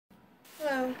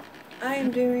Hello, I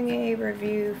am doing a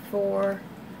review for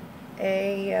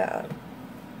a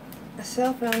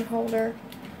cell phone holder.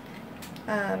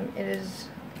 It is,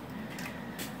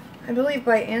 I believe,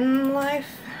 by InLife.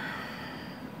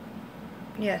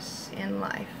 Yes,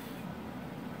 InLife.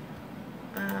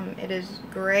 It is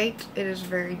great. It is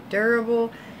very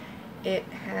durable. It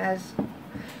has,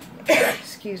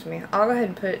 excuse me, I'll go ahead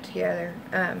and put it together.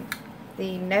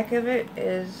 The neck of it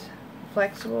is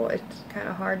flexible. It's kind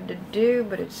of hard to do,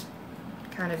 but it's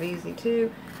kind of easy too.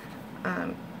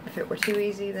 If it were too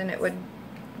easy, then it would,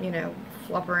 you know,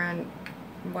 flop around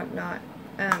and whatnot.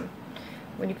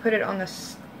 When you put it on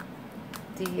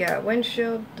the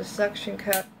windshield, the suction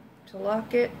cup to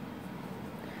lock it,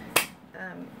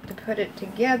 to put it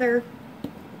together,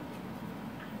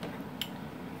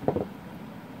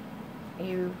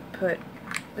 you put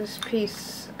this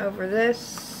piece over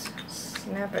this,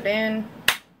 snap it in,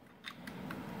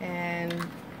 and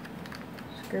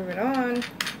screw it on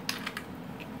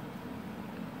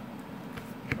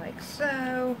like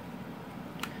so.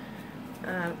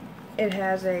 It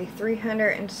has a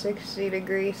 360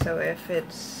 degree, so if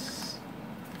it's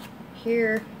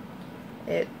here,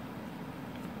 it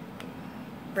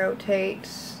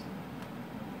rotates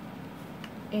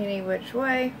any which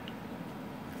way.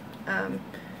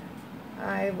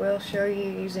 I will show you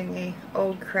using a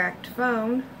old cracked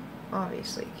phone.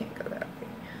 Obviously you can't go that way.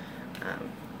 I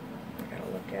gotta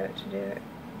look at it to do it.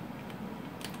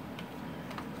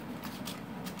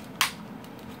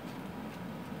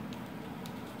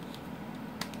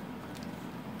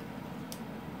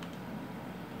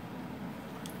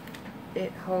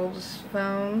 It holds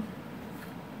phone.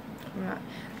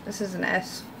 This is an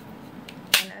S5,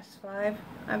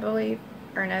 I believe,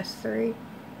 or an S3.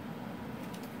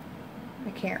 I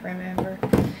can't remember,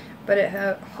 but it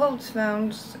holds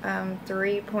phones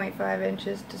 3.5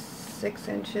 inches to 6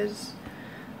 inches.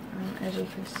 As you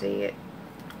can see, it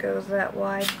goes that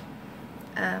wide.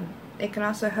 It can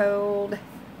also hold,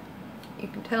 you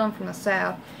can tell them from the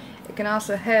south, it can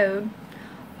also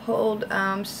hold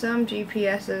some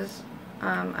GPS's.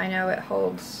 I know it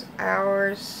holds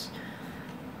hours.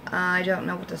 I don't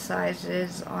know what the size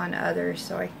is on others,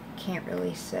 so I can't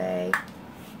really say.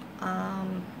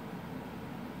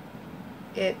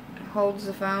 It holds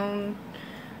the phone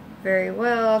very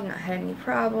well. I've not had any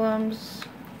problems.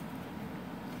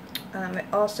 It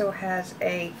also has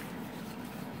a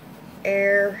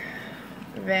air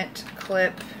vent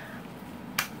clip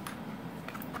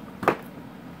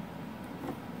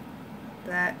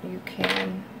that you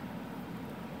can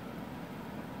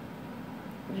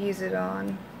use it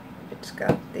on. It's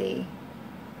got the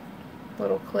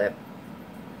little clip.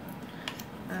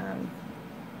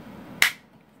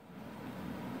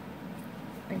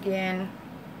 Again,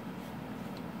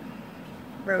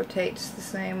 rotates the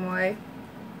same way,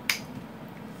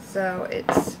 so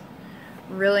it's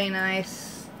really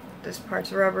nice. This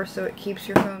part's rubber, so it keeps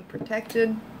your phone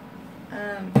protected.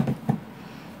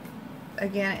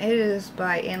 Again, it is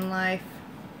by InLife.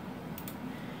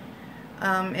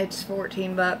 It's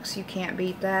 14 bucks. You can't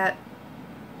beat that.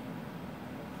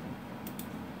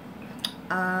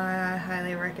 I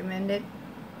highly recommend it.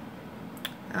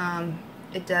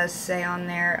 It does say on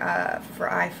there for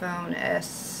iPhone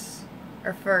S,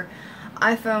 or for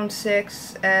iPhone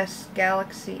 6s,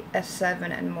 Galaxy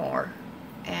S7 and more.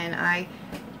 And I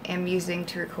am using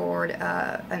to record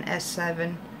an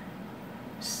S7,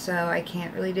 so I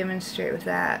can't really demonstrate with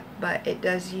that, but it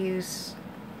does use,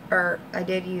 or I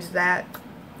did use that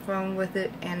phone with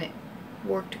it and it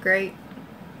worked great.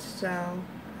 So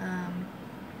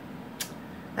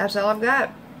that's all I've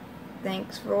got.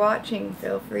 Thanks for watching.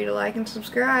 Feel free to like and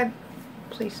subscribe.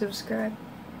 Please subscribe.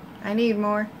 I need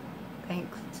more.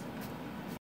 Thanks.